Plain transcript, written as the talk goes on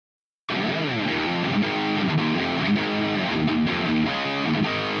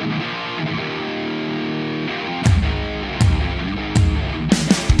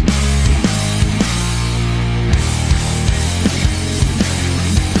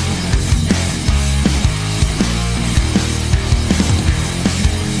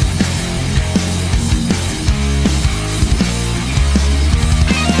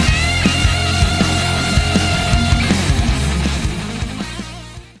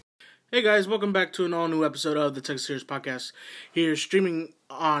Hey guys, welcome back to an all-new episode of the Texas Series Podcast. Here, streaming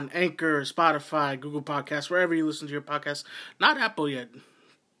on Anchor, Spotify, Google Podcasts, wherever you listen to your podcasts. Not Apple yet.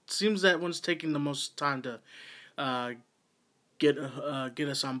 Seems that one's taking the most time to get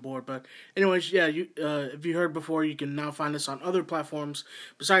us on board. But anyways, yeah, if you heard before, you can now find us on other platforms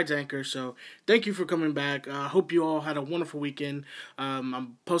besides Anchor. So thank you for coming back. Hope you all had a wonderful weekend.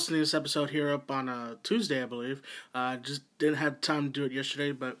 I'm posting this episode here up on a Tuesday, I believe. Just didn't have time to do it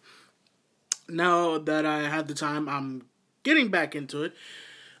yesterday, but now that I had the time, I'm getting back into it.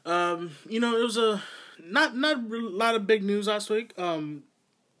 It was a not a lot of big news last week.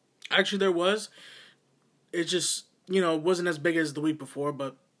 Actually, there was. It just wasn't as big as the week before.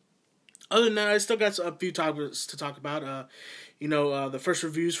 But other than that, I still got a few topics to talk about. The first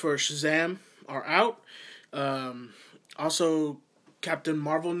reviews for Shazam are out. Also, Captain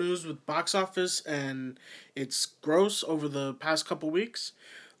Marvel news with box office and its gross over the past couple weeks.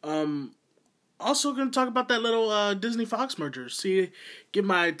 Also going to talk about that little Disney-Fox merger. Give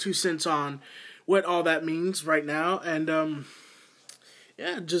my 2 cents on what all that means right now. And,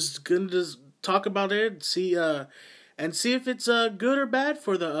 just going to talk about it. See if it's good or bad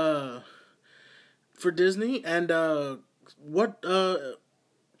for Disney. And what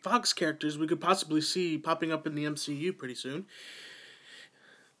Fox characters we could possibly see popping up in the MCU pretty soon.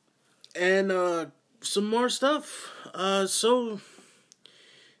 And some more stuff.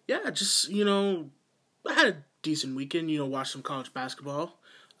 Yeah, I had a decent weekend, watched some college basketball.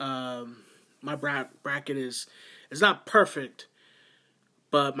 My bracket is not perfect,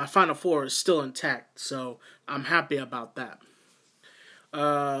 but my Final Four is still intact, so I'm happy about that.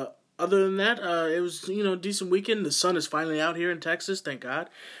 Other than that, it was, a decent weekend. The sun is finally out here in Texas, thank God.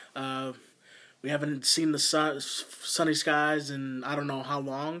 We haven't seen the sunny skies in I don't know how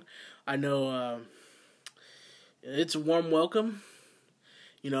long. I know it's a warm welcome.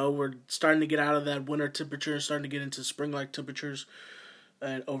 We're starting to get out of that winter temperature, starting to get into spring-like temperatures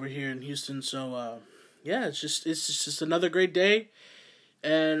over here in Houston. So, it's just another great day.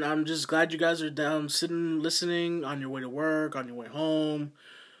 And I'm just glad you guys are down, sitting, listening on your way to work, on your way home,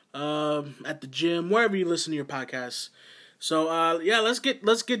 at the gym, wherever you listen to your podcasts. So, let's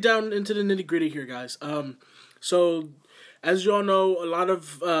get down into the nitty-gritty here, guys. So, as you all know, a lot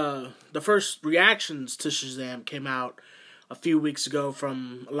of the first reactions to Shazam came out a few weeks ago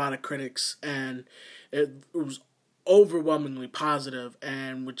from a lot of critics, and it was overwhelmingly positive,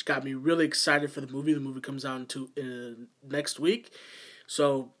 and which got me really excited for the movie. The movie comes out next week,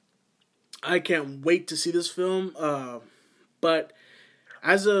 so I can't wait to see this film. But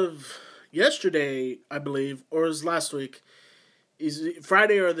as of yesterday, I believe, or it was last week, is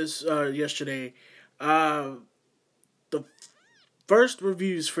Friday or this yesterday, the first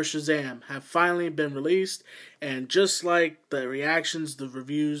reviews for Shazam have finally been released, and just like the reactions, the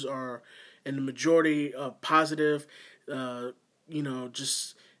reviews are in the majority positive.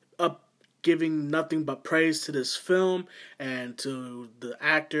 Just giving nothing but praise to this film and to the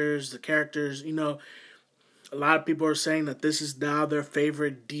actors, the characters. A lot of people are saying that this is now their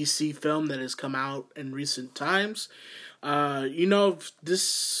favorite DC film that has come out in recent times.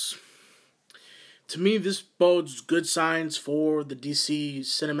 This... To me, this bodes good signs for the DC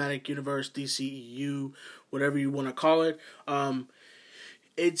Cinematic Universe, DCEU, whatever you want to call it.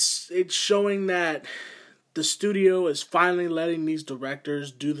 It's showing that the studio is finally letting these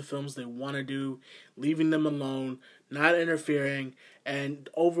directors do the films they want to do, leaving them alone, not interfering, and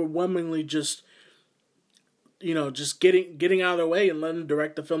overwhelmingly just getting out of their way and letting them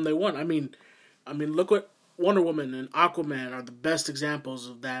direct the film they want. I mean, look what Wonder Woman and Aquaman are the best examples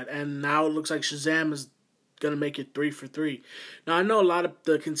of that, and now it looks like Shazam is going to make it 3 for 3. Now, I know a lot of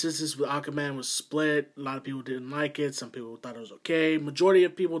the consensus with Aquaman was split. A lot of people didn't like it. Some people thought it was okay. Majority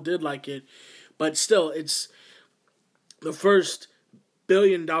of people did like it, but still, it's the first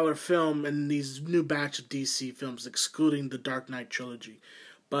billion-dollar film in these new batch of DC films, excluding the Dark Knight trilogy.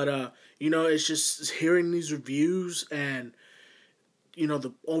 But, it's just hearing these reviews and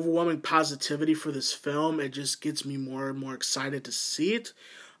the overwhelming positivity for this film, it just gets me more and more excited to see it.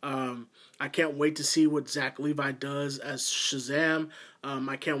 I can't wait to see what Zach Levi does as Shazam.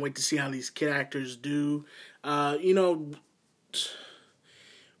 I can't wait to see how these kid actors do. What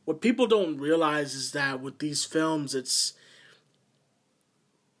people don't realize is that with these films, it's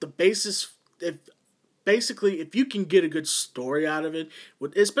the basis. If you can get a good story out of it,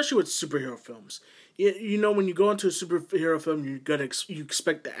 especially with superhero films, when you go into a superhero film, you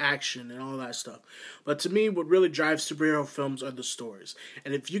expect the action and all that stuff. But to me, what really drives superhero films are the stories.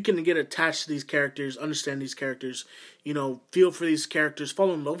 And if you can get attached to these characters, understand these characters, feel for these characters,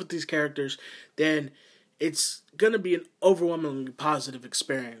 fall in love with these characters, then it's going to be an overwhelmingly positive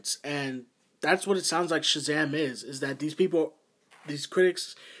experience. And that's what it sounds like Shazam is that these people, these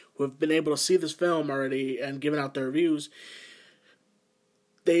critics who have been able to see this film already and given out their reviews,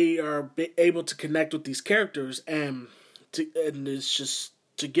 they are able to connect with these characters and it's just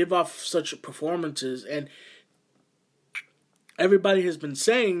to give off such performances. And everybody has been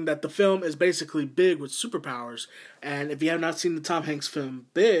saying that the film is basically Big with superpowers. And if you have not seen the Tom Hanks film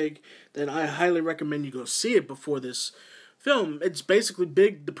Big, then I highly recommend you go see it before this film. It's basically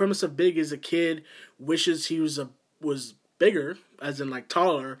Big. The premise of Big is a kid wishes he was bigger, as in like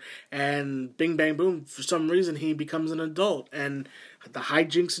taller, and bing bang boom, for some reason he becomes an adult and the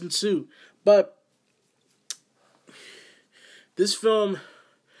hijinks ensue. But this film,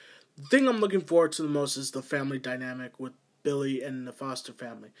 the thing I'm looking forward to the most is the family dynamic with Billy and the Foster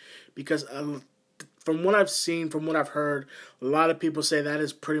family, because from what I've seen, from what I've heard, a lot of people say that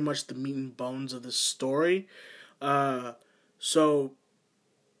is pretty much the meat and bones of the story. So,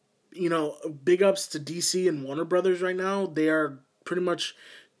 you know, big ups to DC and Warner Brothers right now. They are pretty much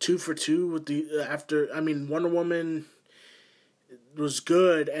 2 for 2 with the Wonder Woman was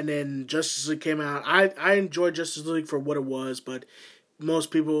good, and then Justice League came out. I enjoyed Justice League for what it was, but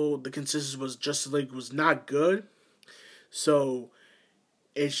most people, the consensus was Justice League was not good. So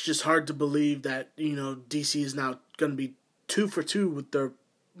it's just hard to believe that, you know, DC is now going to be 2 for 2 with their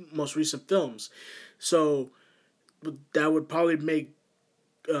most recent films. So that would probably make,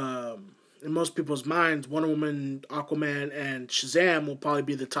 in most people's minds, Wonder Woman, Aquaman, and Shazam will probably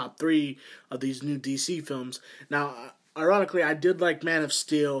be the top 3 of these new DC films. Now, ironically, I did like Man of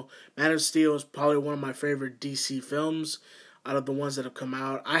Steel. Man of Steel is probably one of my favorite DC films out of the ones that have come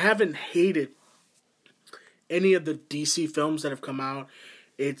out. I haven't hated any of the DC films that have come out.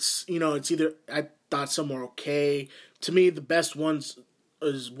 It's, you know, it's either, I thought some were okay. To me, the best ones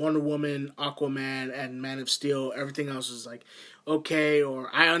is Wonder Woman, Aquaman, and Man of Steel. Everything else is like okay, or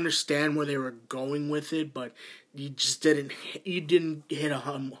I understand where they were going with it, but you didn't hit a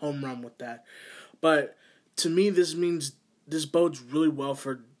home run with that. But to me, this bodes really well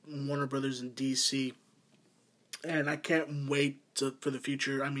for Warner Brothers and DC, and I can't wait for the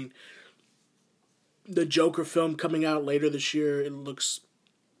future. I mean, the Joker film coming out later this year, it looks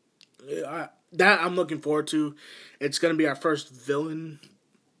that I'm looking forward to. It's going to be our first villain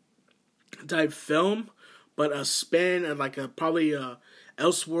type film, but a spin and like probably a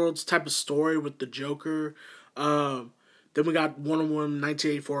Elseworlds type of story with the Joker. Then we got Wonder Woman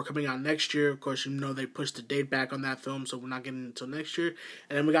 1984 coming out next year. Of course, you know they pushed the date back on that film, so we're not getting it until next year.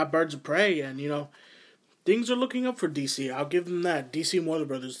 And then we got Birds of Prey, and you know, things are looking up for DC. I'll give them that. DC and Warner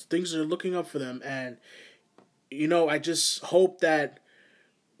Brothers, things are looking up for them. And, you know, I just hope that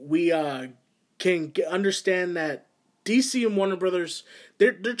we can understand that DC and Warner Brothers,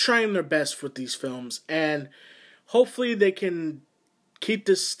 they're trying their best with these films. And hopefully they can keep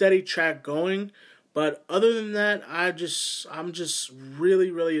this steady track going. But other than that, I'm just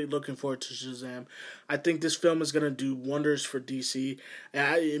really, really looking forward to Shazam. I think this film is gonna do wonders for DC.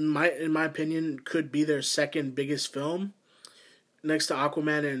 In my opinion, could be their second biggest film, next to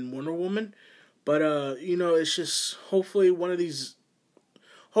Aquaman and Wonder Woman. But you know, it's just hopefully one of these.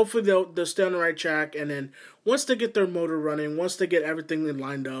 Hopefully they'll stay on the right track, and then once they get their motor running, once they get everything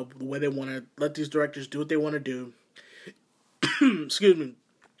lined up the way they want to, let these directors do what they want to do. Excuse me.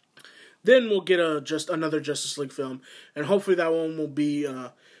 Then we'll get just another Justice League film, and hopefully that one will be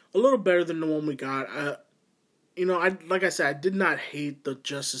a little better than the one we got. Like I said, I did not hate the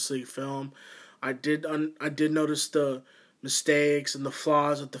Justice League film. I did notice the mistakes and the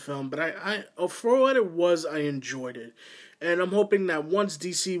flaws of the film, but I for what it was, I enjoyed it, and I'm hoping that once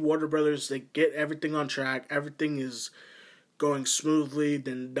DC Warner Brothers, they get everything on track, everything is going smoothly,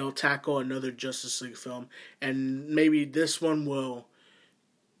 then they'll tackle another Justice League film, and maybe this one will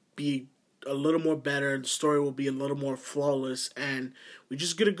be a little more better, the story will be a little more flawless, and we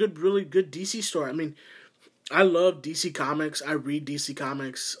just get a really good DC story. I mean, I love DC Comics. I read DC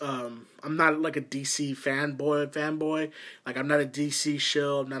Comics. I'm not like a DC fanboy. Like, I'm not a DC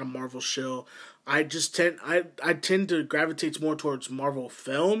shill. I'm not a Marvel shill. I tend to gravitate more towards Marvel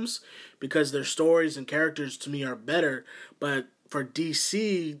films because their stories and characters to me are better. But for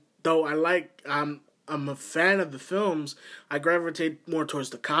DC, though I'm a fan of the films, I gravitate more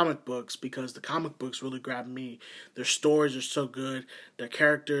towards the comic books because the comic books really grab me. Their stories are so good. The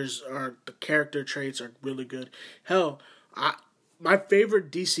character traits are really good. Hell, my favorite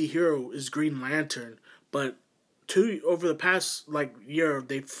DC hero is Green Lantern, but over the past year,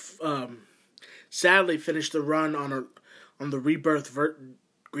 they've sadly finished the run on the Rebirth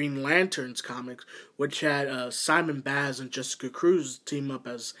Green Lanterns comics, which had Simon Baz and Jessica Cruz team up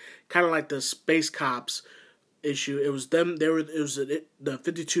as kind of like the space cops issue. It was them. The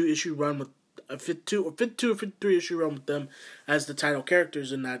 52 issue run with a 52 or 53 issue run with them as the title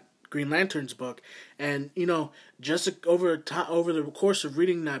characters in that Green Lanterns book. And Jessica, over the course of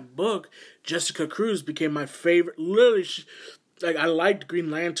reading that book, Jessica Cruz became my favorite. Literally, I liked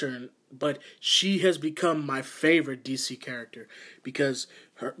Green Lantern, but she has become my favorite DC character because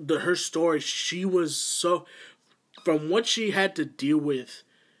her story, she was so, from what she had to deal with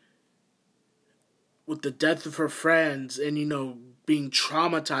the death of her friends and being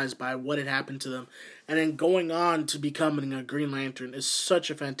traumatized by what had happened to them, and then going on to becoming a Green Lantern, is such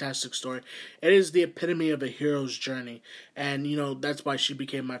a fantastic story. It is the epitome of a hero's journey, and that's why she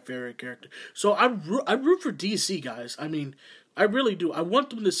became my favorite character. So I root for DC, guys. I mean, I really do. I want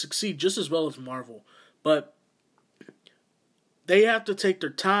them to succeed just as well as Marvel, but they have to take their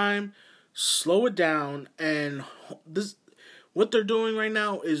time, slow it down, and what they're doing right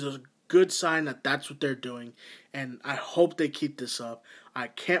now is a good sign that that's what they're doing, and I hope they keep this up. I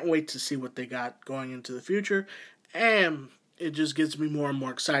can't wait to see what they got going into the future, and it just gets me more and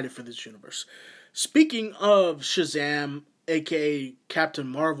more excited for this universe. Speaking of Shazam, aka Captain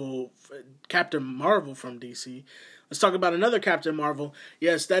Marvel from DC, let's talk about another Captain Marvel.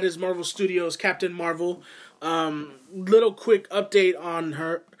 Yes, that is Marvel Studios' Captain Marvel. Little quick update on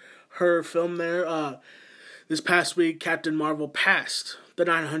her film there. This past week, Captain Marvel passed the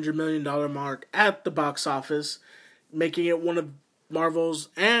 $900 million mark at the box office, making it one of Marvel's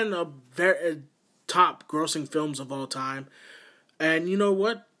and a very top grossing films of all time. And you know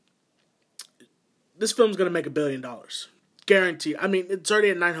what? This film's going to make $1 billion. Guaranteed. I mean, it's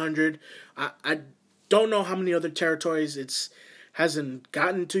already at 900. I don't know how many other territories it's hasn't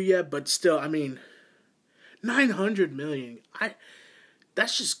gotten to yet, but still, I mean, 900 million.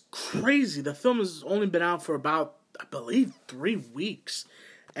 That's just crazy. The film has only been out for about, I believe, 3 weeks,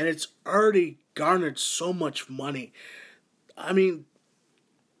 and it's already garnered so much money. I mean,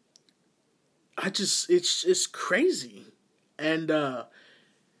 it's crazy. And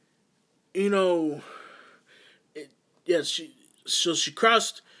she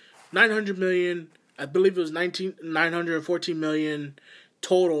crossed 900 million. I believe it was 914 million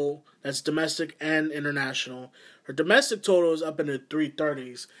total. That's domestic and international. Her domestic total is up in the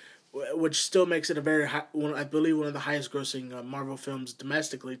 330s, which still makes it a very high, I believe, one of the highest grossing Marvel films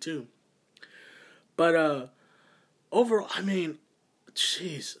domestically too. But overall, I mean,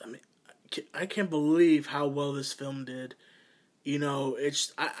 jeez, I can't believe how well this film did. I knew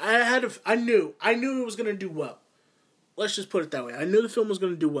it was gonna do well. Let's just put it that way. I knew the film was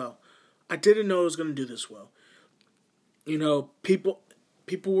gonna do well. I didn't know it was gonna do this well. People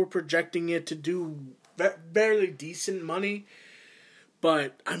were projecting it to do barely decent money,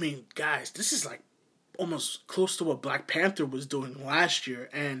 but I mean, guys, this is like almost close to what Black Panther was doing last year.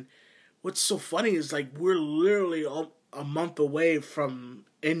 And what's so funny is, like, we're literally a month away from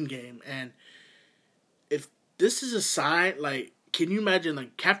Endgame, and if this is a sign, like, can you imagine,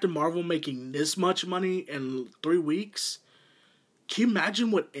 like, Captain Marvel making this much money in 3 weeks? Can you imagine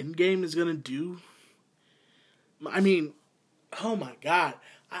what Endgame is gonna do? I mean, oh my God.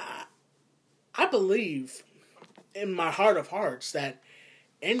 I believe in my heart of hearts that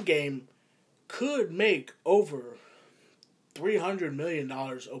Endgame could make over $300 million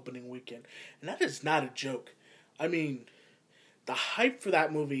opening weekend. And that is not a joke. I mean, the hype for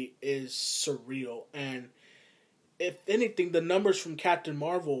that movie is surreal. And if anything, the numbers from Captain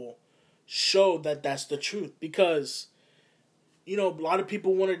Marvel show that that's the truth. Because, a lot of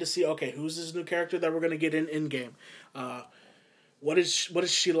people wanted to see, okay, who's this new character that we're going to get in Endgame? What is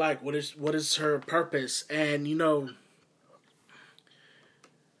she like? What is her purpose? And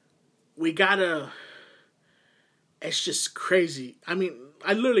we gotta. It's just crazy. I mean,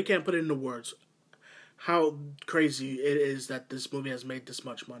 I literally can't put it into words how crazy it is that this movie has made this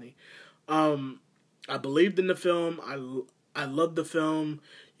much money. I believed in the film. I loved the film.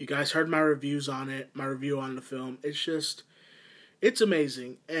 You guys heard my reviews on it. My review on the film. It's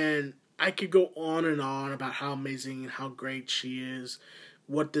amazing, and I could go on and on about how amazing and how great she is,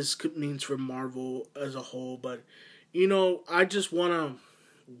 what this means for Marvel as a whole. But, I just want to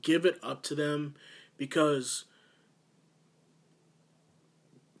give it up to them because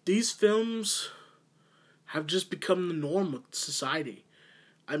these films have just become the norm of society.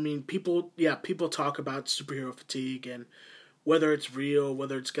 I mean, people talk about superhero fatigue and whether it's real,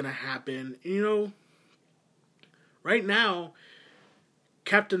 whether it's going to happen. Right now,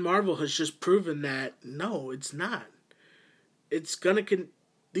 Captain Marvel has just proven that no, it's not.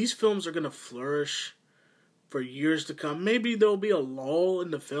 These films are gonna flourish for years to come. Maybe there'll be a lull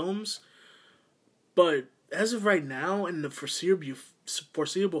in the films, but as of right now, in the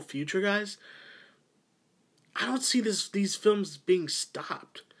foreseeable future, guys, I don't see these films being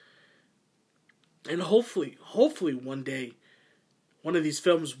stopped. And hopefully one day, one of these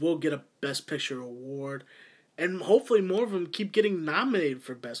films will get a Best Picture award, and hopefully more of them keep getting nominated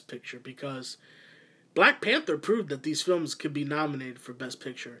for Best Picture, because Black Panther proved that these films could be nominated for Best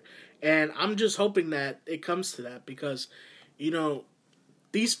Picture. And I'm just hoping that it comes to that, because,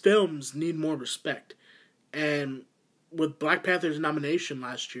 these films need more respect. And with Black Panther's nomination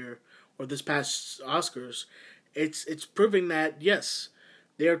last year, or this past Oscars, it's proving that, yes,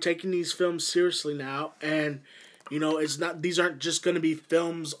 they are taking these films seriously now. And, these aren't just going to be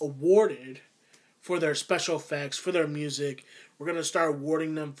films awarded for their special effects, for their music. We're going to start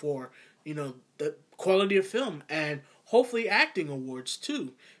awarding them for, the quality of film, and hopefully acting awards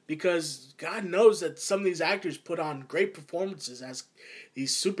too, because God knows that some of these actors put on great performances as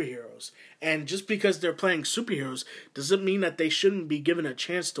these superheroes, and just because they're playing superheroes doesn't mean that they shouldn't be given a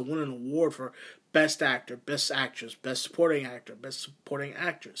chance to win an award for Best Actor, Best Actress, Best Supporting Actor, Best Supporting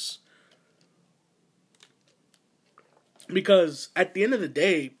Actress. Because at the end of the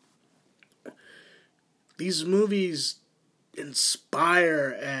day, these movies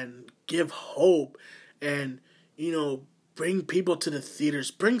inspire and give hope, and bring people to the theaters,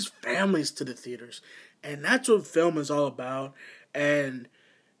 brings families to the theaters, and that's what film is all about. And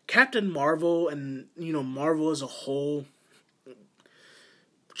Captain Marvel, and Marvel as a whole,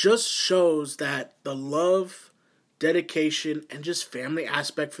 just shows that the love, dedication, and just family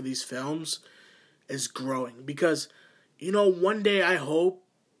aspect for these films is growing. Because one day I hope,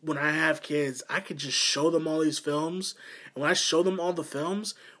 when I have kids, I could just show them all these films. And when I show them all the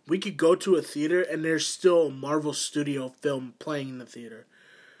films, we could go to a theater and there's still a Marvel Studio film playing in the theater.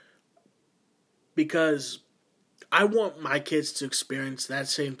 Because I want my kids to experience that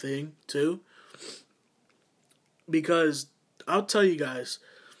same thing too. Because I'll tell you guys,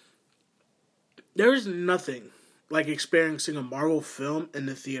 there's nothing like experiencing a Marvel film in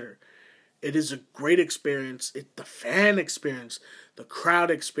the theater. It is a great experience. It's the fan experience, the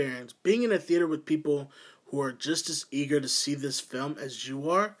crowd experience. Being in a theater with people who are just as eager to see this film as you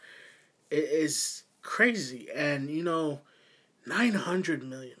are, it is crazy. And, 900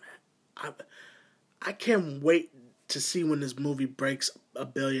 million. I can't wait to see when this movie breaks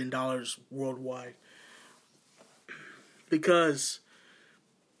 $1 billion worldwide. Because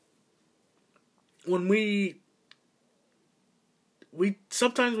when we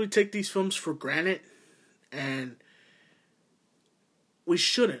sometimes we take these films for granted, and we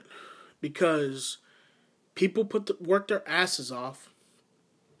shouldn't, because people work their asses off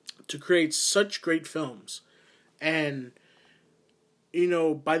to create such great films, and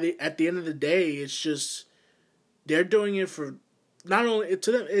at the end of the day, it's just they're doing it for, not only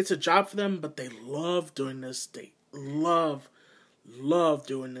to them, it's a job for them, but they love doing this. They love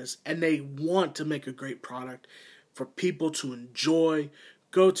doing this, and they want to make a great product for people to enjoy,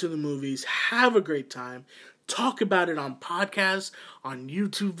 go to the movies, have a great time, talk about it on podcasts, on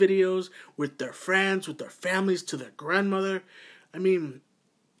YouTube videos, with their friends, with their families, to their grandmother. I mean,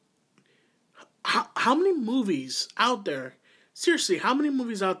 how many movies out there, seriously, how many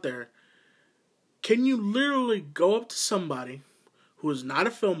movies out there can you literally go up to somebody who is not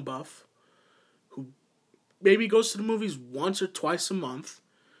a film buff, who maybe goes to the movies once or twice a month,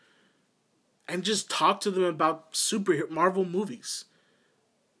 and just talk to them about Marvel movies?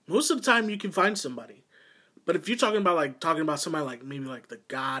 Most of the time, you can find somebody. But if you're talking about somebody like maybe like The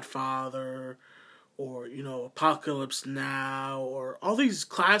Godfather, or Apocalypse Now, or all these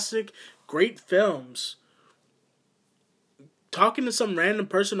classic great films, talking to some random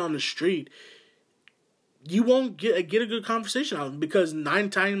person on the street, you won't get a good conversation out of them, because 9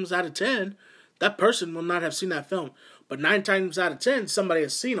 times out of 10, that person will not have seen that film. But 9 times out of 10, somebody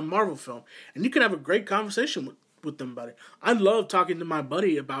has seen a Marvel film, and you can have a great conversation with them about it. I love talking to my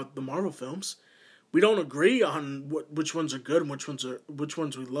buddy about the Marvel films. We don't agree on which ones are good and which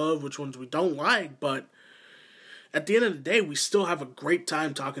ones we love, which ones we don't like, but at the end of the day, we still have a great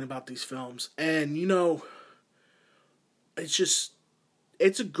time talking about these films. And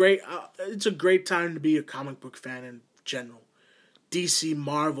it's a great time to be a comic book fan in general, DC,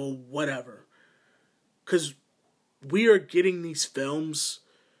 Marvel, whatever, because we are getting these films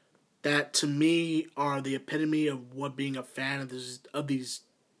that, to me, are the epitome of what being a fan of these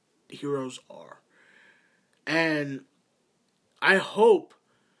heroes are. And I hope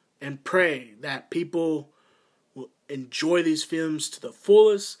and pray that people will enjoy these films to the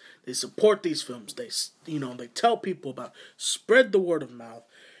fullest. They support these films. They tell people about, spread the word of mouth,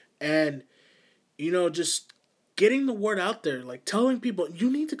 and just getting the word out there, like telling people, you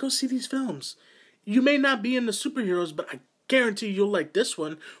need to go see these films. You may not be into superheroes, but I guarantee you'll like this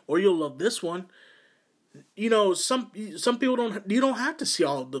one, or you'll love this one. You know, some people you don't have to see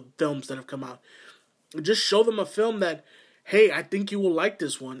all the films that have come out. Just show them a film that, hey, I think you will like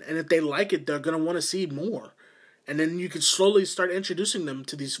this one, and if they like it, they're gonna want to see more. And then you can slowly start introducing them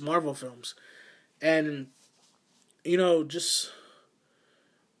to these Marvel films. And, you know, just,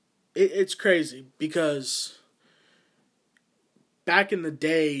 it's crazy because back in the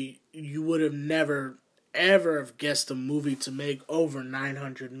day, you would have never, ever have guessed a movie to make over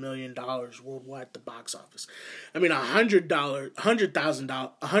 $900 million worldwide at the box office. I mean,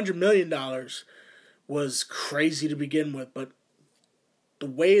 $100 million was crazy to begin with, but the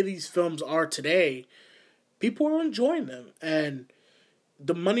way these films are today, people are enjoying them, and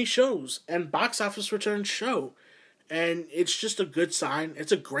the money shows, and box office returns show, and it's just a good sign.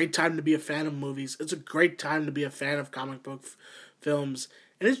 It's a great time to be a fan of movies. It's a great time to be a fan of comic book films,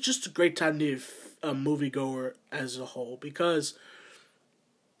 and it's just a great time to be a moviegoer as a whole, because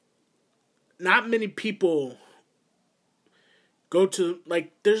not many people go to,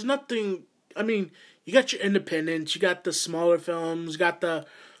 like, there's nothing, I mean, you got your independents, you got the smaller films, you got the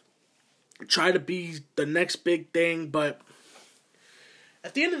try to be the next big thing, but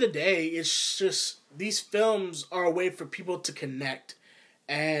at the end of the day, it's just these films are a way for people to connect,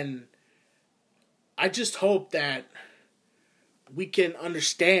 and I just hope that we can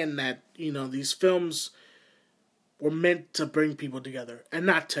understand that, you know, these films were meant to bring people together and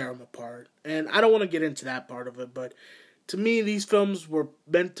not tear them apart. And I don't want to get into that part of it, but to me, these films were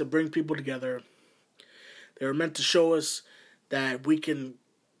meant to bring people together. They were meant to show us that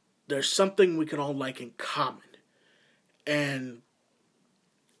there's something we can all like in common. And,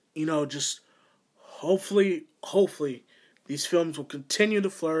 you know, just hopefully, these films will continue to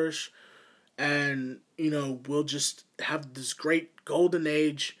flourish, and, you know, we'll just have this great golden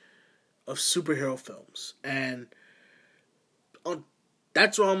age of superhero films. And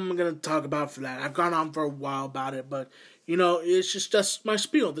that's what I'm going to talk about for that. I've gone on for a while about it, but, you know, it's just that's my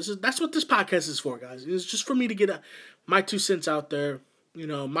spiel. That's what this podcast is for, guys. It's just for me to get my 2 cents out there. You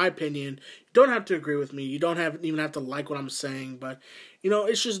know, my opinion. You don't have to agree with me. You don't even have to like what I'm saying. But, you know,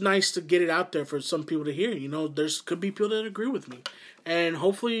 it's just nice to get it out there for some people to hear. You know, could be people that agree with me. And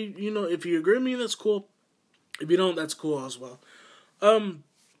hopefully, you know, if you agree with me, that's cool. If you don't, that's cool as well.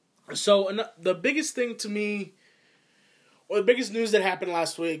 So the biggest thing to me, or the biggest news that happened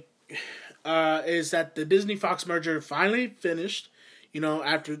last week, is that the Disney-Fox merger finally finished. You know,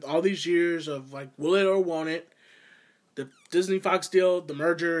 after all these years of, like, will it or won't it? The Disney-Fox deal, the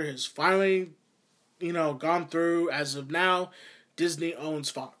merger, has finally, you know, gone through. As of now, Disney owns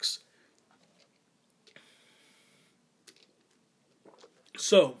Fox.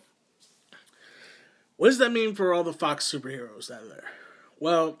 So, what does that mean for all the Fox superheroes out there?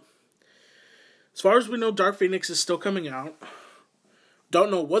 Well, as far as we know, Dark Phoenix is still coming out.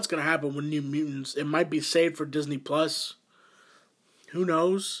 Don't know what's going to happen with New Mutants. It might be saved for Disney Plus. Who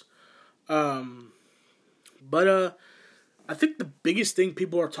knows? But I think the biggest thing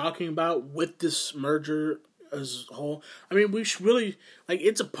people are talking about with this merger as a whole, I mean, we should really, like,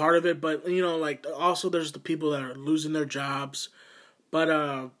 it's a part of it, but, you know, like, also there's the people that are losing their jobs. But,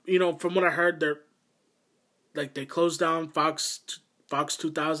 you know, from what I heard, they closed down Fox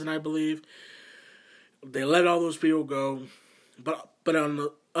 2000, I believe. They let all those people go. But on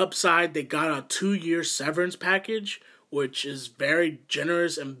the upside, they got a 2-year severance package, which is very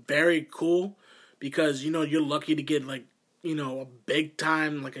generous and very cool, because, you know, you're lucky to get, like, you know, a big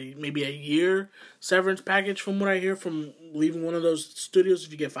time, like maybe a year severance package from what I hear from leaving one of those studios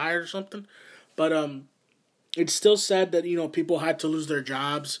if you get fired or something. But it's still sad that, you know, people had to lose their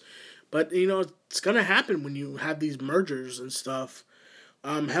jobs. But, you know, it's going to happen when you have these mergers and stuff.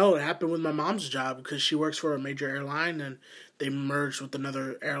 Hell, it happened with my mom's job because she works for a major airline and they merged with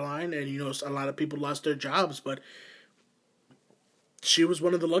another airline, and, you know, a lot of people lost their jobs, but she was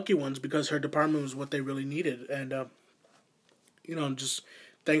one of the lucky ones because her department was what they really needed. And, you know, I'm just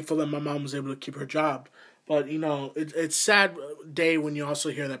thankful that my mom was able to keep her job. But, you know, it's sad day when you also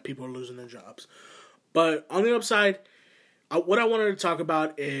hear that people are losing their jobs. But on the upside, what I wanted to talk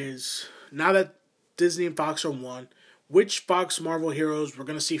about is, now that Disney and Fox are one, which Fox Marvel heroes we're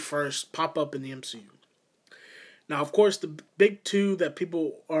going to see first pop up in the MCU. Now, of course, the big two that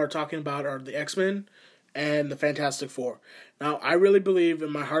people are talking about are the X-Men and the Fantastic Four. Now, I really believe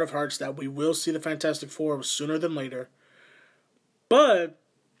in my heart of hearts that we will see the Fantastic Four sooner than later. But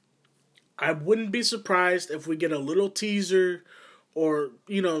I wouldn't be surprised if we get a little teaser or,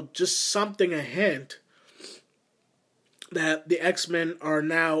 you know, just something, a hint that the X-Men are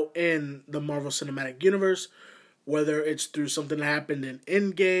now in the Marvel Cinematic Universe, whether it's through something that happened in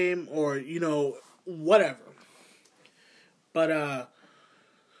Endgame or, whatever. But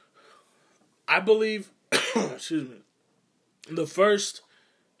I believe, excuse me, the first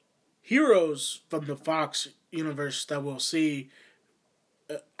heroes from the Fox universe that we'll see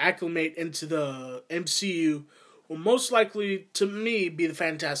acclimate into the MCU will most likely, to me, be the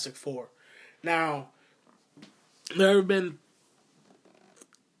Fantastic Four. Now, there have been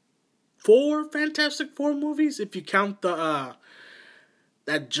 4 Fantastic Four movies, if you count the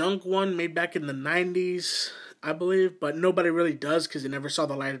that junk one made back in the 90s, I believe, but nobody really does because it never saw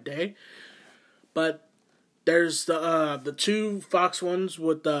the light of day. But there's the 2 Fox ones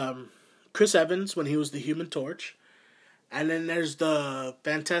with Chris Evans when he was the Human Torch. And then there's the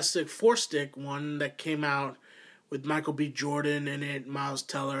Fantastic Four stick one that came out with Michael B. Jordan in it, Miles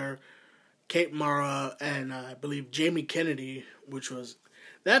Teller, Kate Mara, and I believe Jamie Kennedy,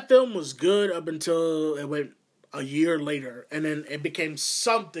 that film was good up until it went a year later, and then it became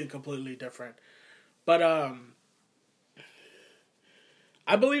something completely different. But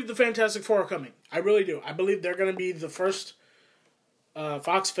I believe the Fantastic Four are coming. I really do. I believe they're going to be the first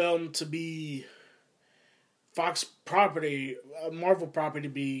Fox film to be Fox property, Marvel property,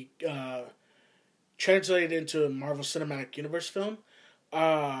 to be translated into a Marvel Cinematic Universe film.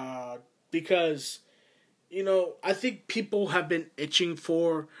 Because, I think people have been itching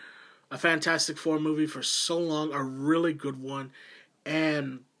for a Fantastic Four movie for so long, a really good one,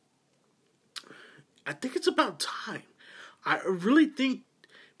 and I think it's about time. I really think,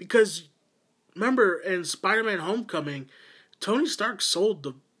 because remember in Spider-Man Homecoming, Tony Stark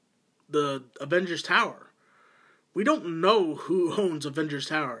sold the Avengers Tower. We don't know who owns Avengers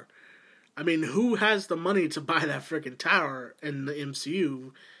Tower. I mean, who has the money to buy that freaking tower in the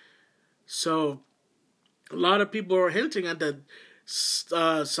MCU? So, a lot of people are hinting at that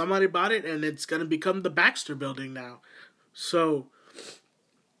somebody bought it and it's going to become the Baxter Building now. So,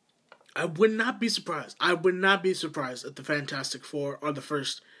 I would not be surprised. I would not be surprised if the Fantastic Four are the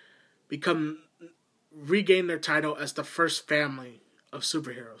first regain their title as the first family of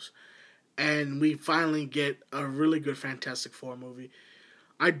superheroes. And we finally get a really good Fantastic Four movie.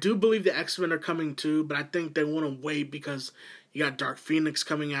 I do believe the X-Men are coming too, but I think they want to wait because you got Dark Phoenix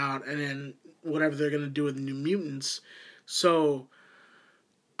coming out and then whatever they're going to do with New Mutants. So,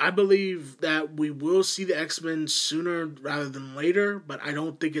 I believe that we will see the X-Men sooner rather than later, but I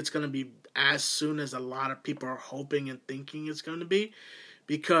don't think it's going to be as soon as a lot of people are hoping and thinking it's going to be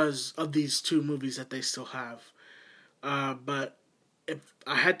because of these 2 movies that they still have. But if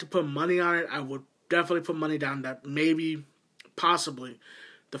I had to put money on it, I would definitely put money down that maybe, possibly,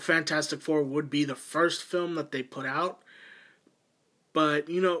 the Fantastic Four would be the first film that they put out. But,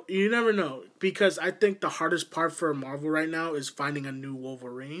 you never know. Because I think the hardest part for Marvel right now is finding a new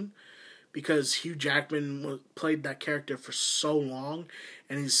Wolverine. Because Hugh Jackman played that character for so long.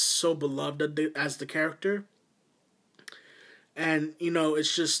 And he's so beloved as the character. And,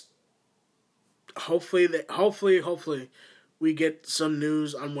 it's just... Hopefully, we get some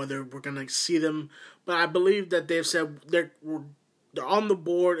news on whether we're going to see them. But I believe that they've said they're on the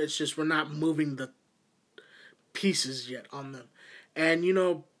board. It's just we're not moving the pieces yet on them. And,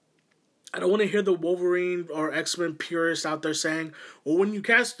 I don't want to hear the Wolverine or X-Men purists out there saying, well, when you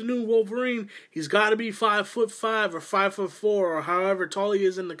cast the new Wolverine, he's got to be 5'5" or 5'4" or however tall he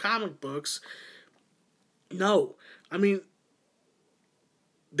is in the comic books. No. I mean,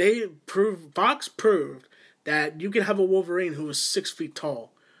 Fox proved that you can have a Wolverine who is 6 feet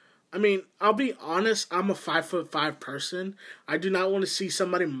tall. I mean, I'll be honest, I'm a 5'5" person. I do not want to see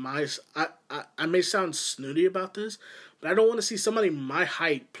somebody I may sound snooty about this, but I don't want to see somebody my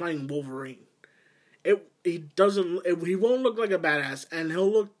height playing Wolverine. He won't look like a badass, and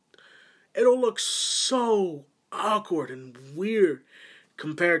it'll look so awkward and weird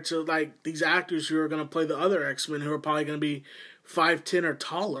compared to like these actors who are gonna play the other X-Men who are probably gonna be 5'10" or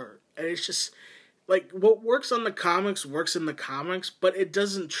taller. And it's just like what works on the comics works in the comics, but it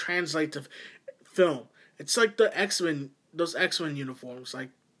doesn't translate to film. It's like the X-Men, those X-Men uniforms, like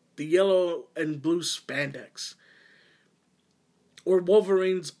the yellow and blue spandex. Or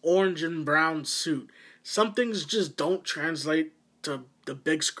Wolverine's orange and brown suit. Some things just don't translate to the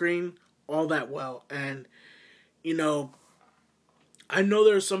big screen all that well. And, I know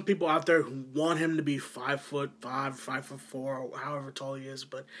there are some people out there who want him to be 5'5", 5'4", or however tall he is,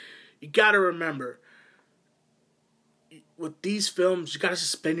 but you gotta remember, with these films, you gotta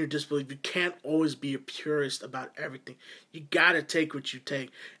suspend your disbelief. You can't always be a purist about everything. You gotta take what you take.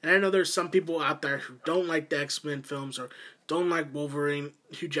 And I know there's some people out there who don't like the X-Men films or don't like Wolverine,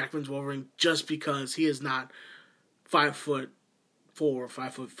 Hugh Jackman's Wolverine, just because he is not 5'4" or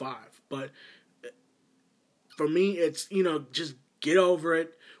 5'5". But for me, it's, just get over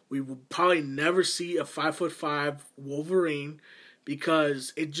it. We will probably never see a 5'5" Wolverine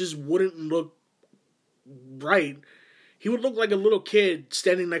because it just wouldn't look right. He would look like a little kid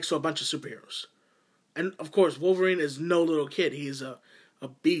standing next to a bunch of superheroes. And of course, Wolverine is no little kid. He is a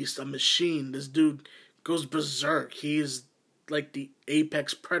beast, a machine. This dude goes berserk. He is like the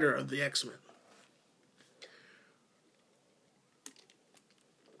apex predator of the X-Men.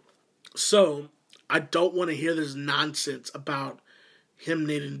 So, I don't want to hear this nonsense about him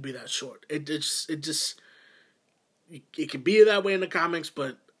needing to be that short. It can be that way in the comics,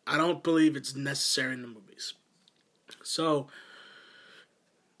 but I don't believe it's necessary in the movies. So,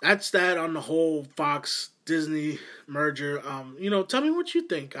 that's that on the whole Fox Disney merger. Tell me what you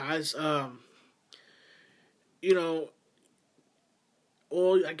think, guys. Well,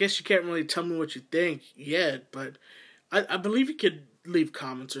 I guess you can't really tell me what you think yet, but I believe you could leave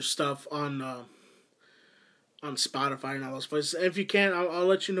comments or stuff on Spotify and all those places. And if you can't, I'll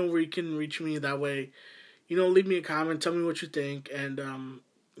let you know where you can reach me that way. Leave me a comment, tell me what you think, and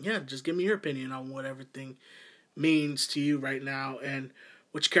just give me your opinion on what everything means to you right now and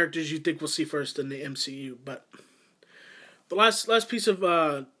which characters you think we'll see first in the MCU. But the last piece of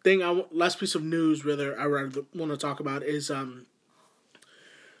last piece of news, rather, I want to talk about is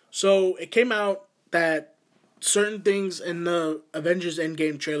so it came out that certain things in the Avengers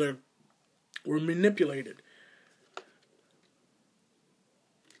Endgame trailer were manipulated.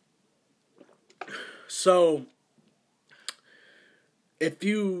 So, if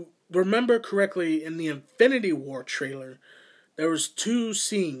you remember correctly, in the Infinity War trailer, there was two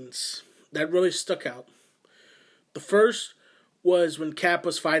scenes that really stuck out. The first was when Cap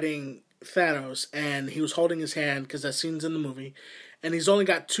was fighting Thanos, and he was holding his hand, because that scene's in the movie, and he's only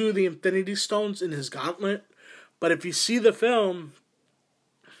got 2 of the Infinity Stones in his gauntlet. But if you see the film,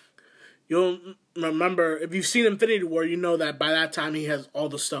 you'll remember, if you've seen Infinity War, you know that by that time he has all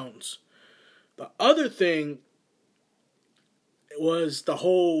the stones. The other thing was the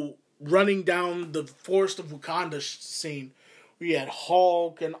whole running down the forest of Wakanda scene, where you had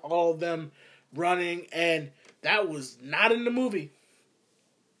Hulk and all of them running, and that was not in the movie.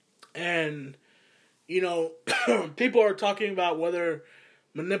 And, people are talking about whether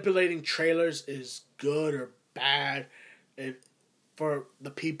manipulating trailers is good or bad for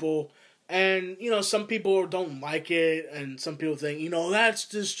the people. And, some people don't like it, and some people think, that's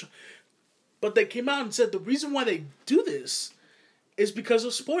just... But they came out and said the reason why they do this is because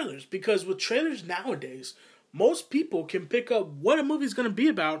of spoilers. Because with trailers nowadays, most people can pick up what a movie's going to be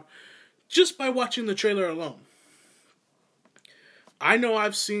about just by watching the trailer alone. I know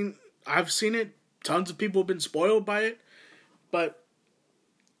I've seen it. Tons of people have been spoiled by it. But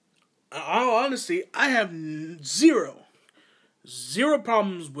in all honesty, I have zero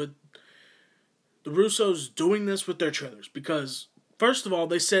problems with the Russos doing this with their trailers. Because, first of all,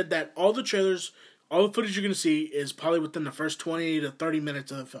 they said that all the trailers, all the footage you're going to see is probably within the first 20 to 30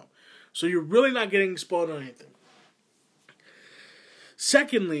 minutes of the film. So you're really not getting spoiled on anything.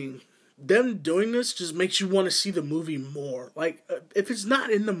 Secondly, them doing this just makes you want to see the movie more. Like, if it's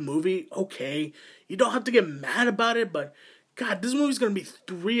not in the movie, okay, you don't have to get mad about it, but God, this movie's going to be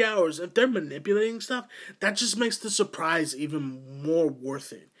 3 hours. If they're manipulating stuff, that just makes the surprise even more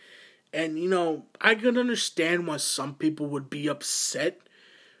worth it. And, I can understand why some people would be upset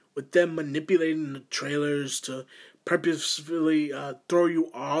with them manipulating the trailers to purposefully throw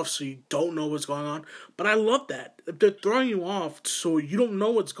you off so you don't know what's going on. But I love that. If they're throwing you off so you don't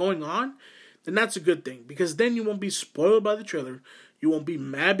know what's going on, then that's a good thing. Because then you won't be spoiled by the trailer. You won't be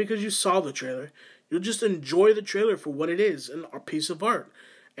mad because you saw the trailer. You'll just enjoy the trailer for what it is, a piece of art.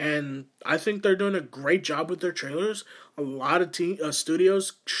 And I think they're doing a great job with their trailers. A lot of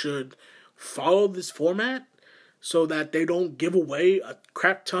studios should follow this format so that they don't give away a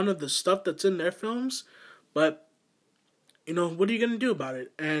crap ton of the stuff that's in their films. But, what are you going to do about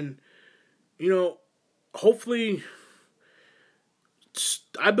it? And, hopefully,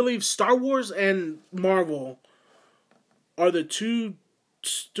 I believe Star Wars and Marvel are the two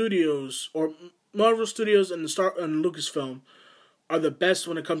studios, or Marvel Studios and Lucasfilm are the best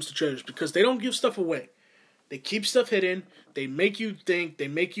when it comes to trailers, because they don't give stuff away. They keep stuff hidden, they make you think, they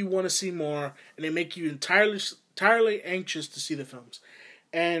make you want to see more, and they make you entirely anxious to see the films.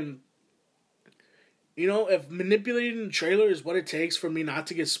 And, if manipulating the trailer is what it takes for me not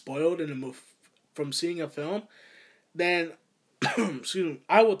to get spoiled from seeing a film, then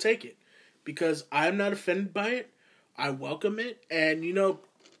I will take it, because I'm not offended by it. I welcome it, and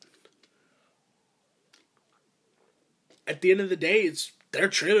at the end of the day, it's their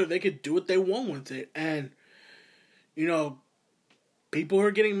trailer. They could do what they want with it, and people who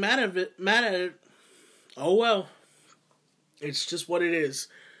are getting mad at it, Oh well, it's just what it is.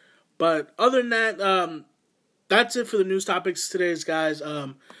 But other than that, that's it for the news topics today, guys.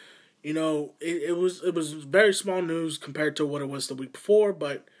 It was very small news compared to what it was the week before,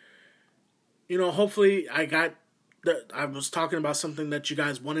 but hopefully I was talking about something that you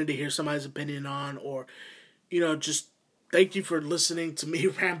guys wanted to hear somebody's opinion on, or just thank you for listening to me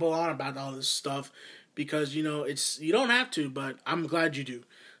ramble on about all this stuff, because it's you don't have to, but I'm glad you do.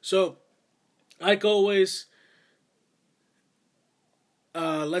 So, like always,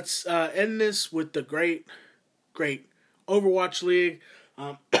 let's end this with the great Overwatch League.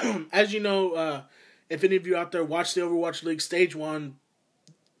 As you know, if any of you out there watch the Overwatch League, Stage 1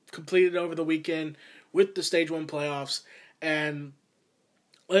 completed over the weekend with the Stage 1 playoffs. And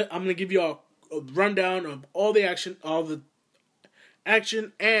I'm going to give you a rundown of all the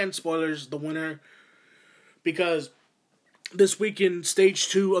action and spoilers, the winner. Because this weekend, Stage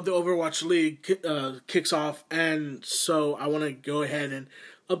 2 of the Overwatch League kicks off. And so I want to go ahead and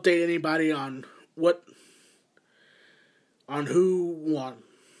update anybody on who won.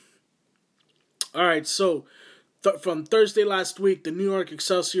 Alright, so from Thursday last week, the New York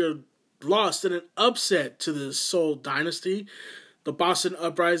Excelsior lost in an upset to the Seoul Dynasty. The Boston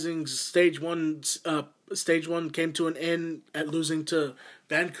Uprising's Stage 1 came to an end at losing to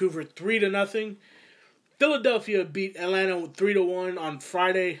Vancouver 3-0. Philadelphia beat Atlanta 3-1 on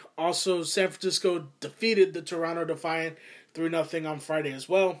Friday. Also, San Francisco defeated the Toronto Defiant 3-0 on Friday as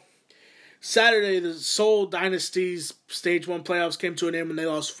well. Saturday, the Seoul Dynasty's Stage 1 playoffs came to an end when they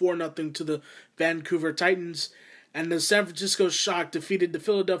lost 4-0 to the Vancouver Titans. And the San Francisco Shock defeated the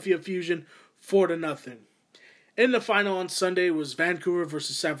Philadelphia Fusion 4-0. In the final on Sunday was Vancouver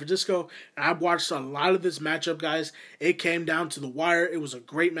versus San Francisco. And I watched a lot of this matchup, guys. It came down to the wire. It was a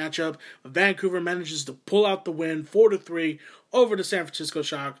great matchup. Vancouver manages to pull out the win 4-3 over the San Francisco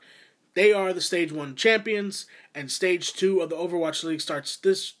Shock. They are the Stage 1 champions, and Stage 2 of the Overwatch League starts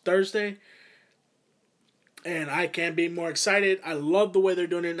this Thursday. And I can't be more excited. I love the way they're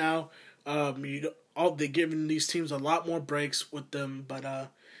doing it now. They're giving these teams a lot more breaks with them.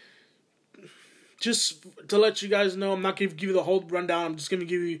 But just to let you guys know, I'm not going to give you the whole rundown. I'm just going to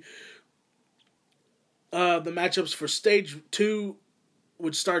give you the matchups for Stage 2,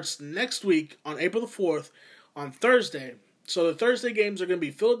 which starts next week on April the 4th on Thursday. So the Thursday games are going to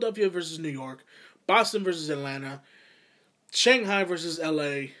be Philadelphia versus New York, Boston versus Atlanta, Shanghai versus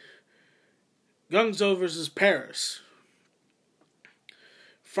LA, Guangzhou versus Paris.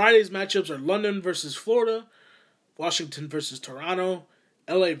 Friday's matchups are London versus Florida, Washington versus Toronto,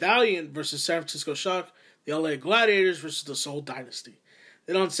 LA Valiant versus San Francisco Shock, the LA Gladiators versus the Seoul Dynasty.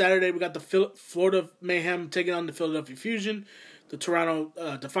 Then on Saturday, we got the Florida Mayhem taking on the Philadelphia Fusion, the Toronto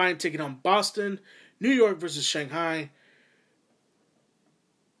Defiant taking on Boston, New York versus Shanghai,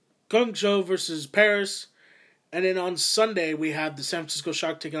 Guangzhou versus Paris. And then on Sunday, we have the San Francisco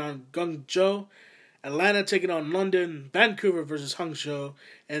Shock taking on Guangzhou, Atlanta taking on London, Vancouver versus Hangzhou,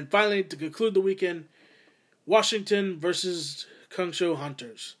 and finally, to conclude the weekend, Washington versus Guangzhou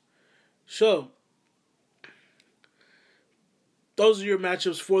Hunters. So, those are your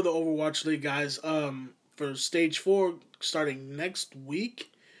matchups for the Overwatch League, guys. For Stage 4, starting next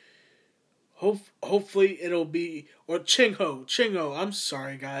week. Hopefully it'll be, or Chingo. I'm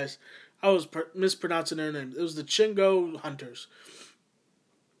sorry, guys. I was mispronouncing their name. It was the Chingo Hunters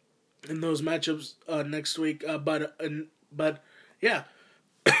in those matchups next week. But yeah,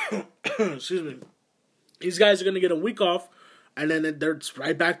 excuse me. These guys are gonna get a week off, and then they're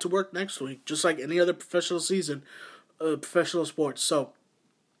right back to work next week, just like any other professional season, professional sports. So,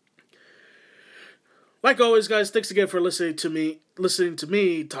 like always, guys, thanks again for listening to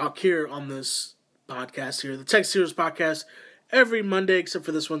me talk here on this podcast here, the Texas Heroes Podcast, every Monday, except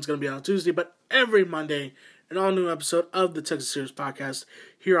for this one's going to be on Tuesday, but every Monday, an all-new episode of the Texas Heroes Podcast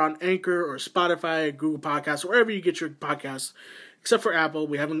here on Anchor or Spotify, Google Podcasts, wherever you get your podcasts, except for Apple.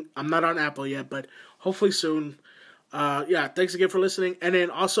 I'm not on Apple yet, but hopefully soon. Thanks again for listening. And then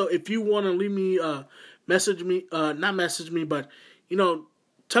also, if you want to leave me, not message me, but,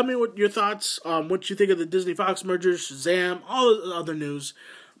 tell me what your thoughts, what you think of the Disney-Fox merger, Shazam, all the other news,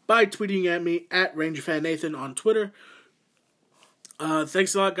 by tweeting at me at RangerFanNathan on Twitter.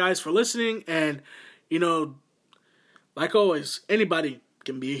 Thanks a lot, guys, for listening. And, like always, anybody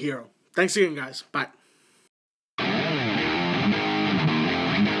can be a hero. Thanks again, guys. Bye.